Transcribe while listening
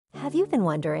Have you been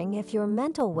wondering if your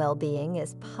mental well-being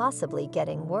is possibly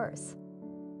getting worse?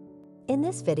 In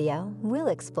this video, we'll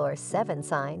explore 7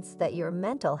 signs that your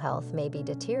mental health may be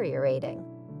deteriorating.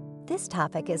 This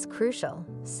topic is crucial,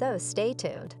 so stay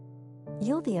tuned.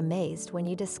 You'll be amazed when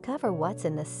you discover what's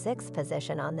in the 6th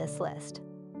position on this list.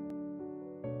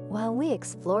 While we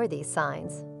explore these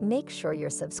signs, make sure you're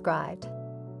subscribed.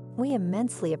 We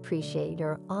immensely appreciate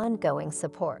your ongoing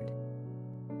support.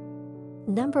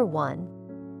 Number 1.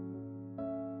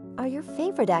 Are your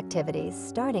favorite activities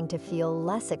starting to feel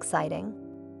less exciting?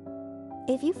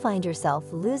 If you find yourself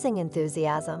losing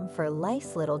enthusiasm for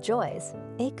life's little joys,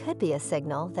 it could be a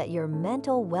signal that your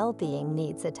mental well-being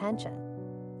needs attention.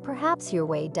 Perhaps you're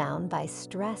weighed down by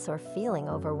stress or feeling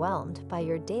overwhelmed by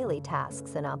your daily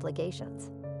tasks and obligations.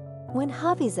 When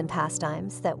hobbies and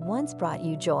pastimes that once brought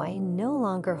you joy no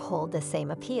longer hold the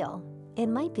same appeal, it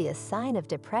might be a sign of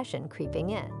depression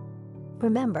creeping in.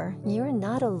 Remember, you're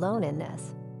not alone in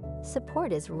this.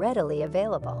 Support is readily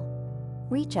available.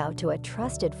 Reach out to a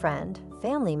trusted friend,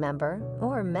 family member,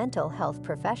 or mental health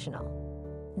professional.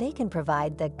 They can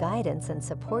provide the guidance and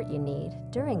support you need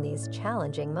during these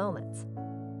challenging moments.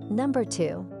 Number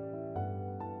 2.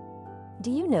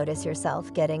 Do you notice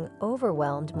yourself getting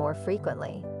overwhelmed more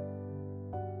frequently?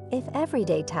 If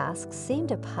everyday tasks seem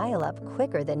to pile up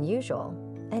quicker than usual,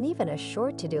 and even a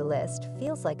short to-do list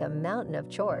feels like a mountain of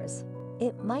chores,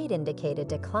 it might indicate a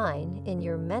decline in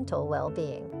your mental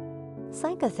well-being.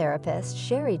 Psychotherapist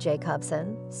Sherry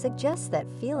Jacobson suggests that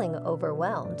feeling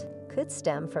overwhelmed could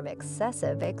stem from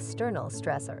excessive external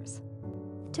stressors.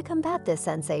 To combat this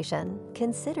sensation,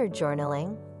 consider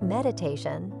journaling,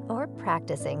 meditation, or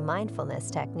practicing mindfulness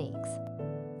techniques.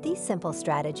 These simple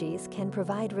strategies can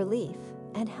provide relief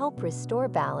and help restore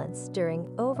balance during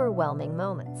overwhelming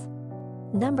moments.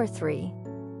 Number 3.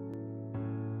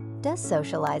 Does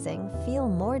socializing feel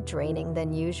more draining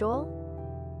than usual?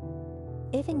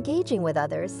 If engaging with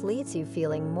others leaves you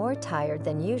feeling more tired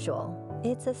than usual,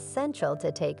 it's essential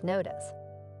to take notice.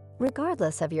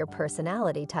 Regardless of your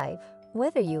personality type,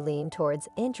 whether you lean towards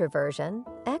introversion,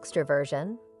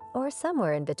 extroversion, or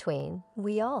somewhere in between,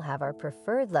 we all have our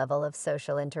preferred level of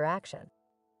social interaction.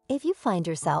 If you find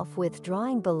yourself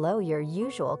withdrawing below your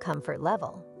usual comfort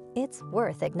level, it's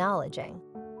worth acknowledging.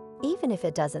 Even if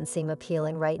it doesn't seem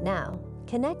appealing right now,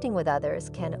 connecting with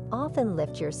others can often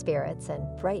lift your spirits and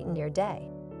brighten your day.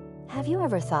 Have you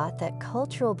ever thought that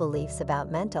cultural beliefs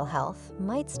about mental health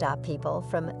might stop people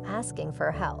from asking for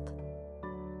help?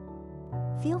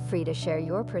 Feel free to share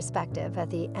your perspective at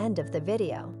the end of the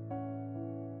video.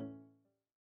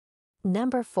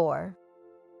 Number 4.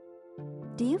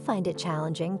 Do you find it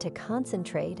challenging to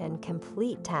concentrate and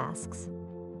complete tasks?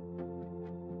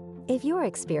 If you're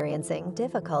experiencing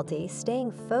difficulty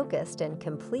staying focused and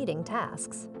completing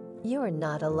tasks, you're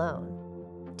not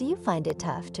alone. Do you find it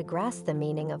tough to grasp the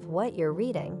meaning of what you're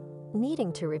reading,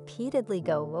 needing to repeatedly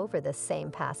go over the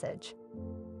same passage?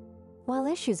 While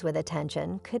issues with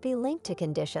attention could be linked to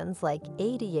conditions like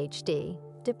ADHD,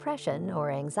 depression, or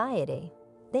anxiety,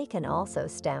 they can also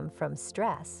stem from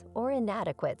stress or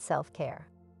inadequate self-care.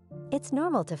 It's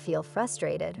normal to feel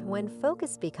frustrated when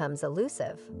focus becomes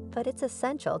elusive, but it's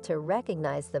essential to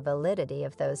recognize the validity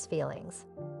of those feelings.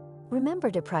 Remember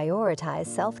to prioritize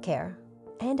self-care,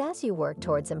 and as you work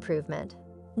towards improvement,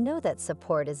 know that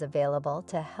support is available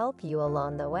to help you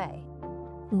along the way.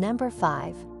 Number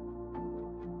 5.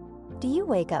 Do you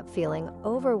wake up feeling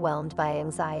overwhelmed by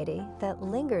anxiety that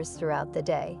lingers throughout the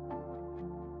day?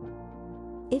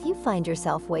 If you find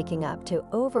yourself waking up to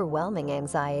overwhelming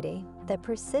anxiety that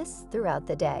persists throughout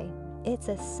the day, it's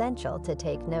essential to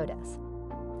take notice.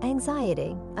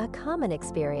 Anxiety, a common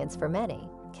experience for many,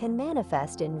 can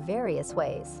manifest in various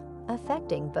ways,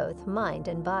 affecting both mind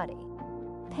and body.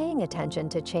 Paying attention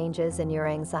to changes in your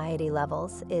anxiety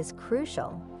levels is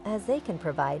crucial, as they can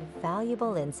provide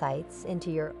valuable insights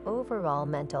into your overall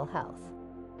mental health.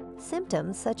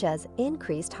 Symptoms such as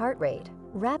increased heart rate,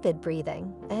 rapid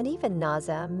breathing, and even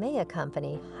nausea may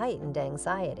accompany heightened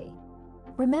anxiety.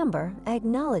 Remember,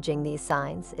 acknowledging these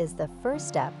signs is the first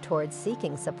step towards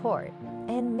seeking support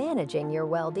and managing your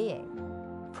well-being.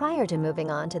 Prior to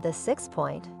moving on to the 6th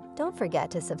point, don't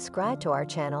forget to subscribe to our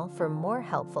channel for more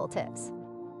helpful tips.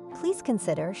 Please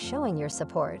consider showing your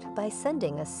support by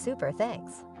sending a super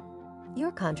thanks.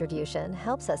 Your contribution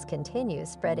helps us continue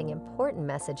spreading important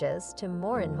messages to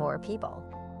more and more people.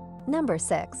 Number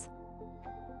 6.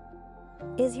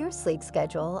 Is your sleep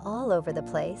schedule all over the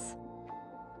place?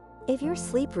 If your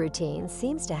sleep routine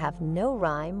seems to have no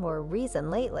rhyme or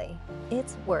reason lately,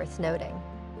 it's worth noting.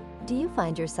 Do you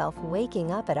find yourself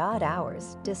waking up at odd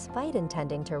hours despite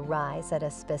intending to rise at a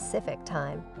specific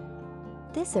time?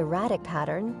 This erratic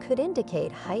pattern could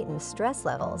indicate heightened stress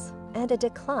levels and a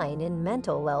decline in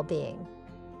mental well-being.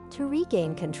 To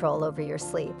regain control over your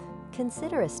sleep,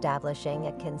 consider establishing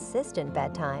a consistent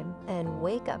bedtime and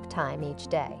wake-up time each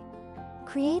day.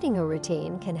 Creating a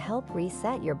routine can help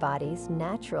reset your body's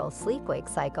natural sleep-wake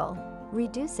cycle,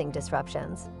 reducing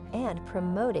disruptions and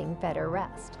promoting better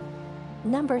rest.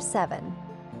 Number 7.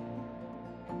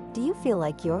 Do you feel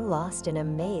like you're lost in a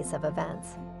maze of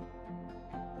events?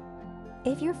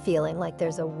 If you're feeling like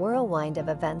there's a whirlwind of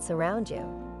events around you,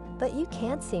 but you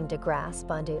can't seem to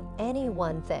grasp onto any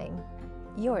one thing,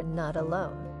 you're not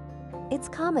alone. It's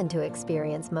common to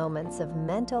experience moments of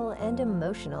mental and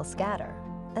emotional scatter,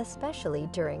 especially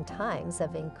during times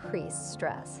of increased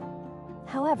stress.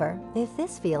 However, if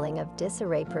this feeling of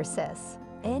disarray persists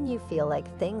and you feel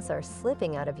like things are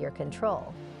slipping out of your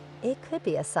control, it could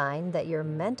be a sign that your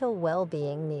mental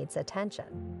well-being needs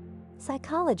attention.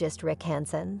 Psychologist Rick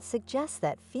Hanson suggests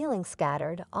that feeling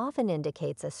scattered often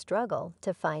indicates a struggle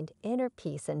to find inner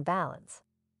peace and balance.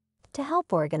 To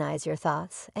help organize your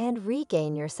thoughts and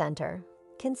regain your center,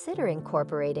 consider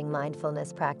incorporating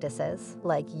mindfulness practices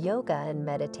like yoga and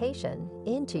meditation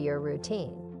into your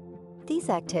routine. These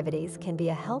activities can be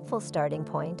a helpful starting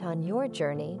point on your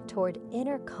journey toward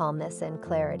inner calmness and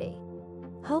clarity.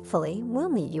 Hopefully, we'll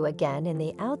meet you again in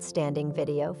the outstanding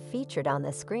video featured on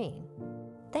the screen.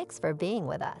 Thanks for being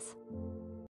with us.